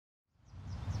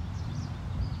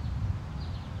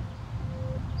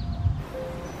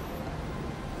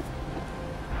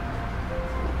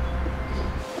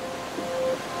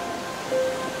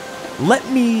Let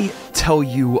me tell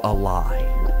you a lie.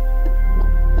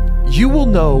 You will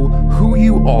know who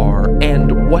you are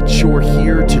and what you're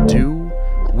here to do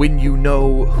when you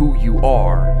know who you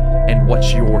are and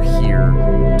what you're here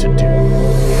to do.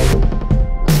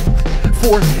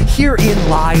 For herein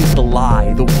lies the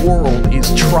lie the world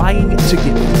is trying to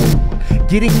get through.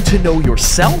 Getting to know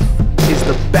yourself is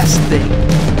the best thing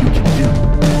you can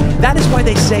do. That is why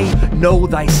they say, know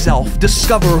thyself,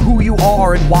 discover who you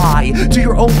are and why. To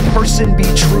your own person be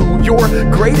true. Your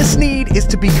greatest need is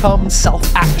to become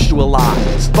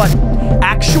self-actualized. But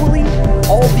actually,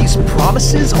 all these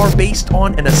promises are based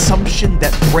on an assumption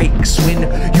that breaks when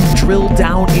you drill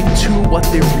down into what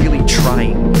they're really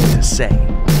trying to say.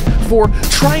 For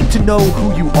trying to know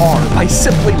who you are by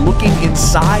simply looking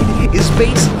inside is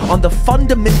based on the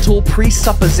fundamental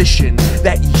presupposition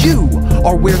that you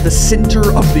are where the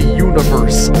center of the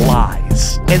universe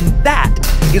lies. And that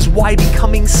is why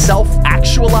becoming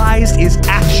self-actualized is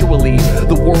actually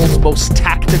the world's most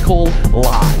tactical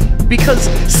lie. Because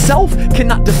self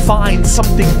cannot define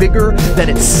something bigger than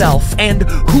itself, and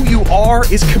who you are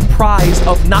is comprised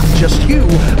of not just you,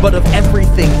 but of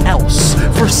everything else.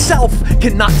 For self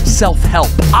cannot self-help.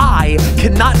 I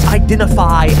cannot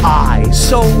identify I.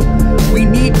 So we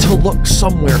need to look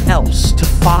somewhere else to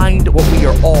find what we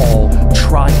are all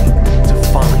trying to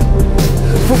find.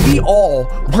 For we all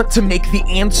want to make the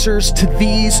answers to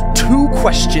these two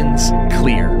questions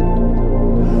clear.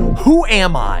 Who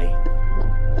am I?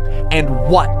 And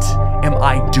what am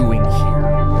I doing here?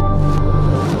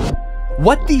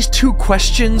 What these two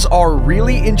questions are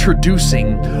really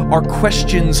introducing are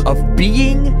questions of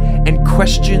being and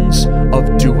questions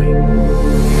of doing.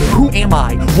 Who am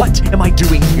I? What am I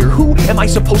doing here? Who am I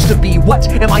supposed to be? What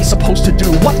am I supposed to do?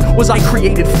 What was I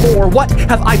created for? What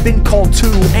have I been called to?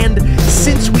 And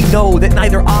since we know that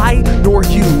neither I nor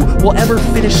you will ever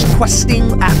finish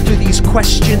questing after these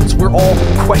questions we're all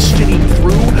questioning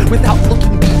through without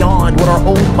looking beyond what our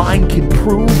own mind can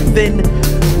prove, then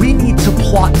we need to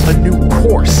plot a new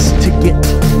course to get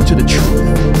to the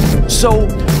truth. So,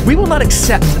 we will not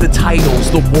accept the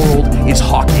titles the world is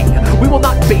hawking. We will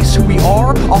not base who we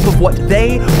are off of what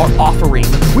they are offering.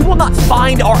 We will not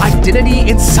find our identity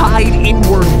inside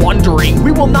inward wandering.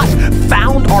 We will not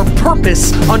found our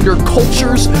purpose under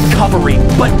culture's covering.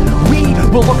 But we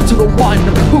will look to the one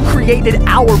who created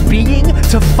our being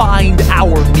to find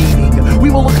our meaning.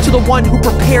 We will look to the one who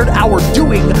prepared our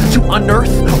doing to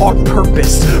unearth our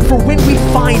purpose. For when we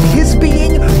find his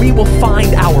being, we will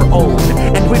find our own.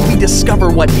 And when we discover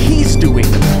what he's doing,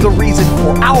 the reason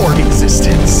for our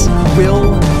existence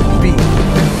will be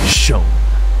shown.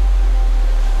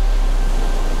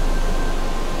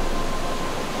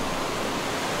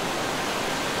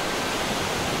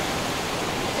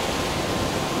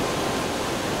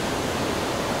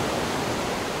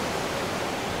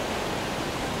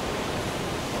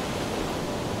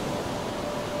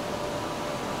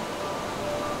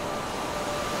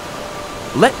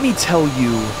 Let me tell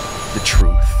you the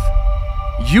truth.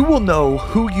 You will know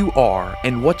who you are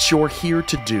and what you're here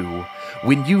to do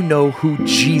when you know who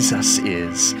Jesus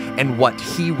is and what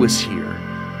he was here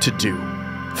to do.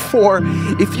 For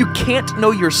if you can't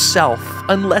know yourself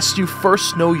unless you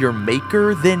first know your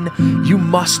Maker, then you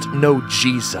must know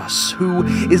Jesus, who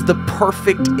is the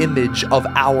perfect image of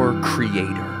our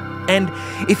Creator. And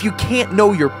if you can't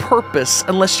know your purpose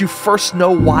unless you first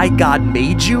know why God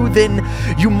made you, then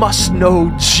you must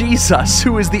know Jesus,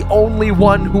 who is the only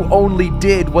one who only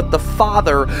did what the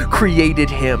Father created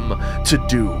him to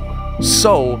do.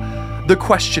 So, the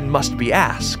question must be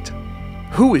asked,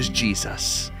 who is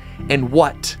Jesus, and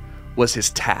what was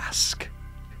his task?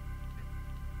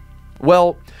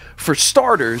 Well, for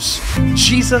starters,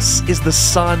 Jesus is the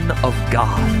Son of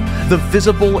God, the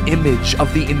visible image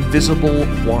of the invisible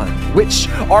one, which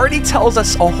already tells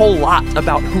us a whole lot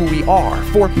about who we are.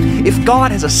 For if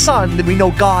God has a son, then we know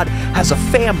God has a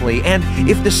family, and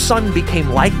if the son became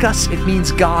like us, it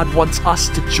means God wants us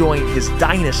to join his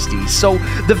dynasty. So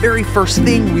the very first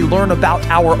thing we learn about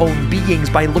our own beings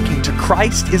by looking to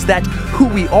Christ is that who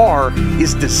we are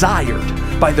is desired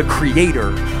by the Creator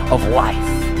of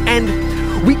life. And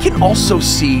we can also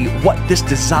see what this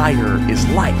desire is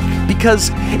like,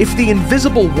 because if the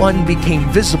invisible one became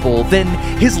visible, then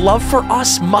his love for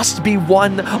us must be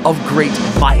one of great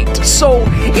might. So,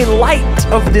 in light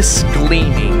of this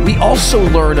gleaming, we also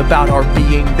learn about our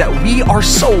being that we are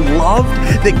so loved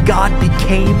that God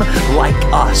became like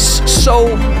us. So,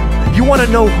 you want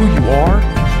to know who you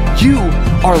are? You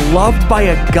are loved by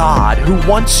a God who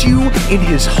wants you in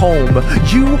his home.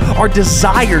 You are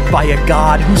desired by a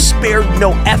God who spared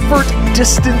no effort,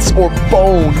 distance, or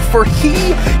bone, for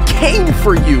he came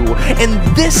for you. And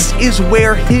this is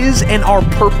where his and our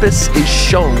purpose is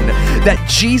shown, that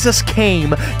Jesus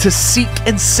came to seek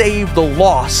and save the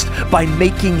lost by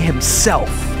making himself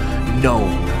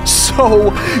known.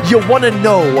 So, you want to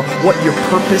know what your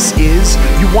purpose is?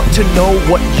 You want to know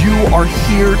what you are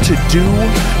here to do?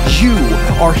 You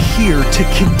are here to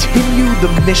continue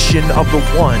the mission of the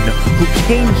one who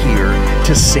came here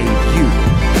to save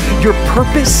you. Your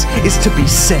purpose is to be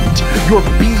sent. Your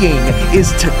being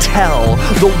is to tell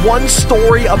the one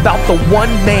story about the one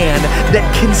man that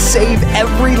can save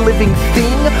every living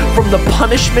thing from the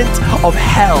punishment of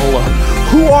hell.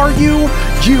 Who are you?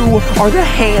 You are the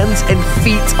hands and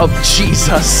feet of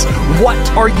Jesus. What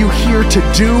are you here to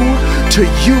do? To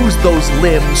use those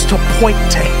limbs to point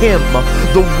to him,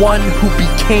 the one who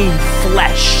became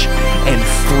flesh.